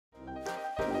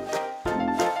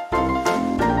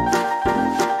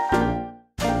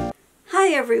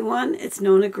Hi everyone, it's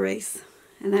NonnaGrace,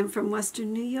 and I'm from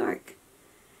Western New York.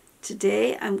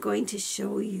 Today I'm going to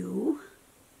show you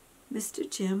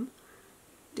Mr. Jim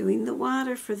doing the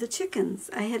water for the chickens.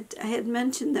 I had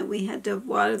mentioned that we had to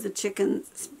water the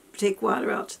chickens, take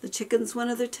water out to the chickens one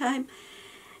other time,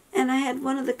 and I had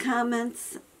one of the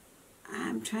comments,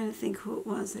 I'm trying to think who it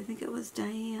was, I think it was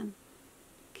Diane,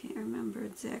 can't remember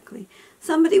exactly.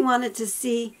 Somebody wanted to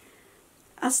see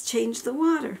us change the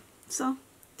water, so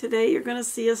today you're going to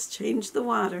see us change the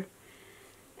water,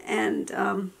 and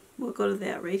we'll go to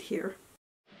that right here.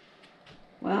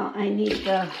 Well, I need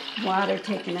the water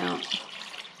taken out,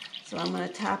 so I'm going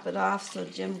to top it off so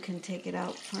Jim can take it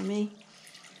out for me.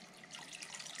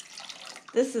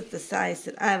 This is the size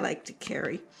that I like to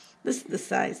carry. This is the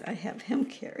size I have him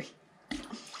carry.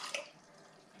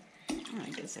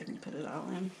 I guess I can put it all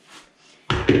in.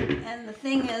 And the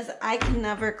thing is, I can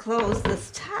never close this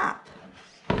top.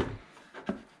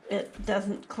 It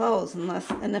doesn't close unless,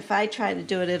 and if I try to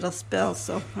do it, it'll spill,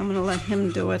 so I'm going to let him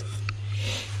do it.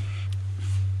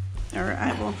 Or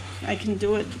I can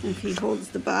do it if he holds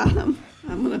the bottom.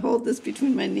 I'm going to hold this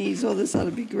between my knees. Oh, this ought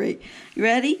to be great. You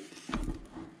ready?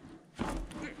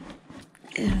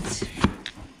 This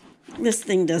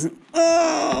thing doesn't,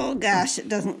 oh gosh, it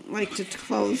doesn't like to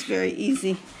close very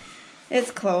easy.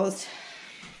 It's closed.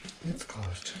 It's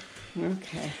closed.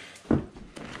 Okay.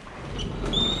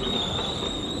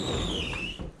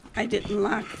 I didn't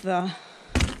lock the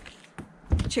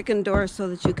chicken door so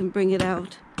that you can bring it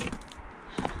out.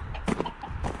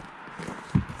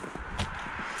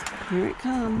 Here it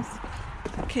comes.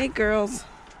 Okay, girls.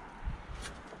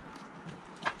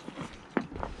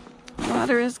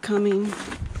 Water is coming.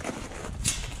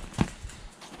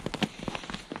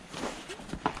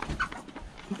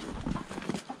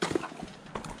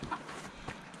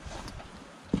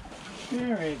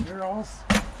 All right, girls.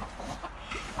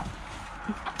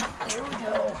 Here we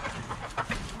go.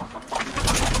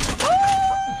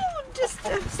 Oh, just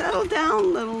settle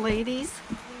down, little ladies.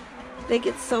 They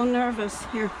get so nervous.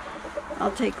 Here,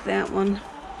 I'll take that one.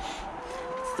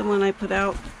 It's the one I put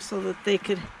out so that they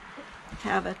could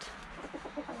have it.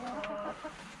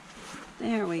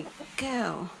 There we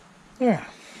go. Yeah.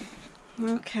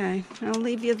 Okay, I'll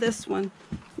leave you this one.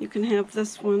 You can have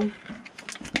this one.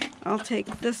 I'll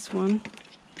take this one.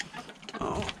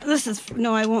 Oh, this is,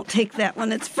 no, I won't take that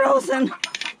one. It's frozen.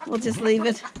 We'll just leave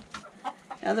it.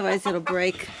 Otherwise it'll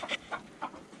break.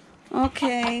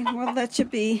 Okay, we'll let you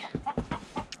be.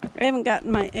 I haven't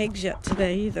gotten my eggs yet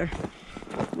today either,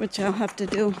 which I'll have to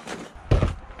do.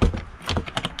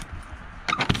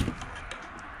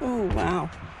 Oh, wow.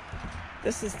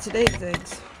 This is today's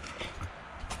eggs.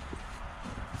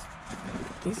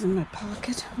 These in my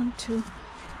pocket. 1, 2,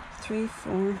 3,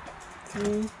 4,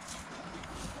 3,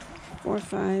 4,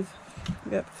 5.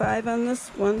 We got 5 on this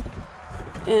one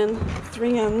and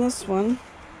 3 on this one.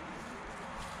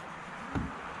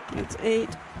 That's 8.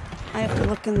 I have to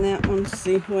look in that one to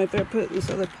see who I better put it in this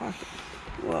other pocket.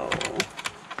 Whoa.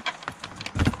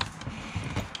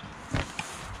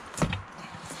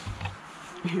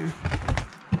 Here.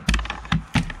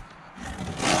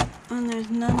 And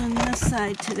there's none on this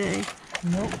side today.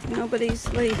 Nope.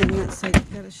 Nobody's laid in that side.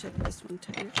 You've got to shut this one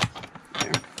tight.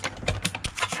 There.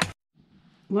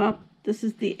 Well, this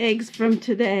is the eggs from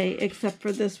today, except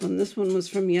for this one. This one was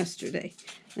from yesterday.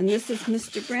 And this is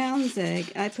Mr. Brown's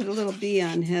egg. I put a little bee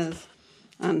on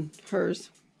hers.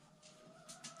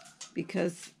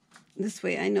 Because this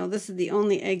way I know this is the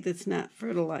only egg that's not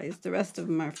fertilized. The rest of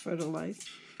them are fertilized.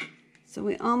 So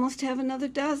we almost have another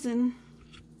dozen.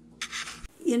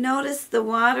 You notice the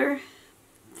water,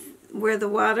 where the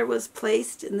water was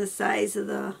placed in the size of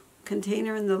the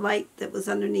container and the light that was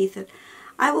underneath it.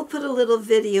 I will put a little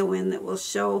video in that will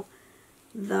show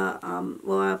the,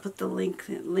 well, I'll put the link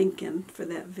in for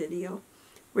that video,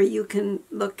 where you can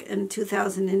look in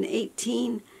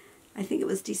 2018, I think it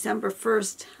was December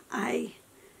 1st, I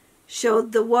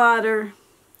showed the water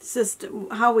system,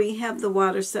 how we have the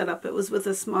water set up. It was with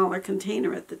a smaller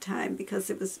container at the time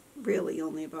because it was really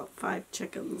only about 5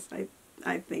 chickens,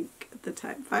 I think at the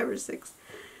time, 5 or 6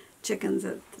 chickens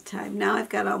at the time. Now I've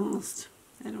got almost,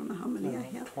 I don't know how many I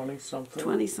have. 20-something.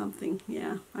 20-something,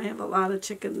 yeah. I have a lot of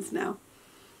chickens now.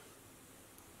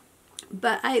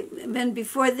 But then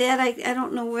before that, I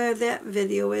don't know where that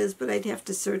video is, but I'd have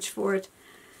to search for it,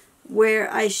 where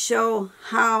I show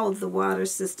how the water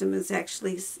system is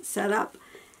actually set up.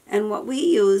 And what we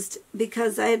used,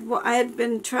 because I had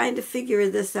been trying to figure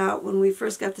this out when we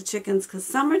first got the chickens, because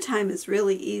summertime is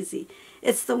really easy.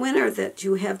 It's the winter that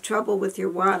you have trouble with your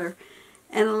water.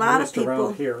 And a lot of people,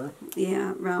 around here.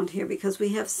 Yeah, around here, because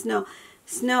we have snow.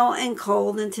 snow and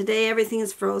cold, and today everything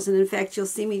is frozen. In fact, you'll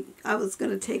see me, I was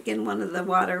going to take in one of the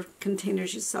water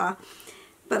containers you saw,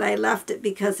 but I left it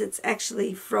because it's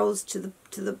actually froze to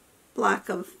the block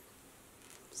of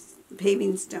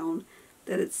paving stone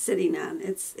that it's sitting on.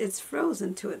 It's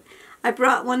frozen to it. I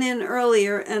brought one in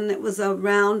earlier, and it was a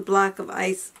round block of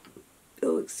ice.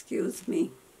 Oh, excuse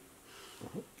me.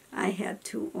 I had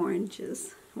 2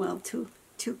 oranges. Well, two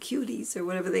cuties, or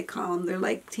whatever they call them. They're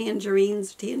like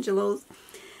tangerines, tangelos.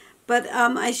 But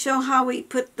I show how we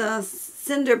put the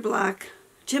cinder block,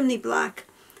 chimney block,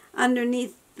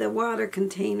 underneath the water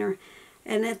container.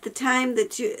 And at the time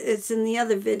that it's in the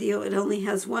other video, it only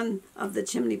has 1 of the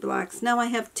chimney blocks. Now I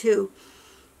have 2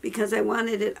 because I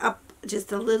wanted it up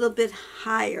just a little bit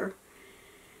higher.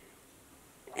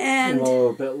 And a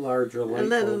little bit larger light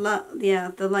bulb.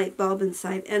 Yeah, the light bulb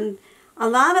inside. And a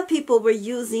lot of people were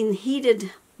using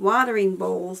heated watering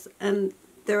bowls, and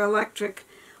they're electric,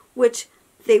 which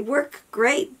they work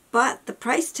great, but the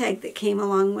price tag that came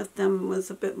along with them was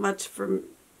a bit much for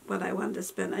what I wanted to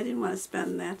spend. I didn't want to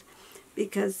spend that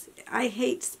because I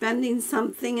hate spending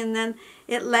something and then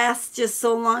it lasts just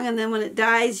so long, and then when it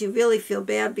dies, you really feel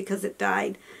bad because it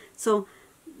died. So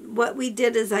what we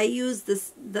did is I used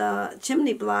the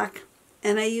chimney block,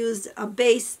 and I used a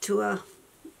base to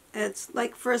it's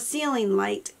like for a ceiling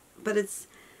light, but it's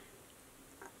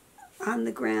on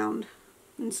the ground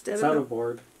instead of... It's on a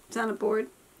board. It's on a board,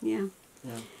 yeah.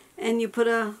 Yeah. And you put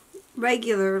a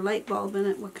regular light bulb in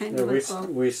it. What kind of light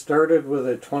bulb? We started with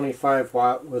a 25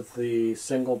 watt with the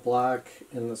single block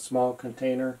in the small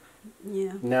container.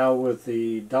 Yeah. Now with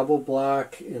the double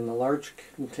block in the large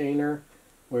container,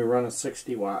 we run a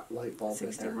 60 watt light bulb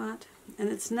 60 in there. watt. And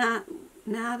it's not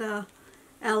a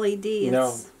LED. It's,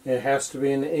 no, it has to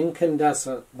be an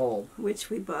incandescent bulb.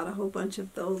 Which we bought a whole bunch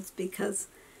of those because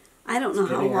I don't know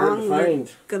how getting hard long to we're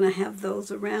find. going to have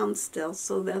those around still.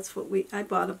 So that's what I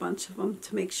bought a bunch of them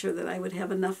to make sure that I would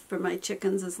have enough for my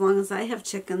chickens as long as I have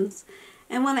chickens.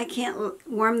 And when I can't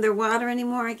warm their water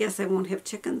anymore, I guess I won't have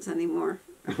chickens anywmore.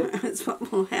 That's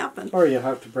what will happen. Or you'll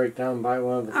have to break down and buy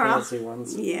one of the fancy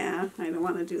ones. Yeah, I don't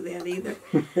want to do that either.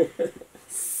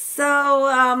 So,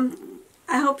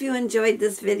 I hope you enjoyed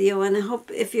this video, and I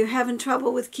hope if you're having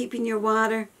trouble with keeping your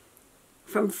water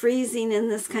from freezing in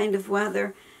this kind of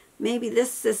weather, maybe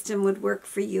this system would work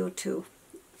for you too.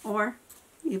 Or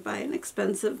you buy an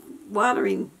expensive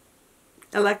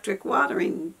electric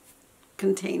watering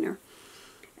container.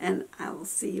 And I will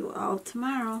see you all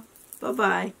tomorrow.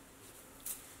 Bye-bye.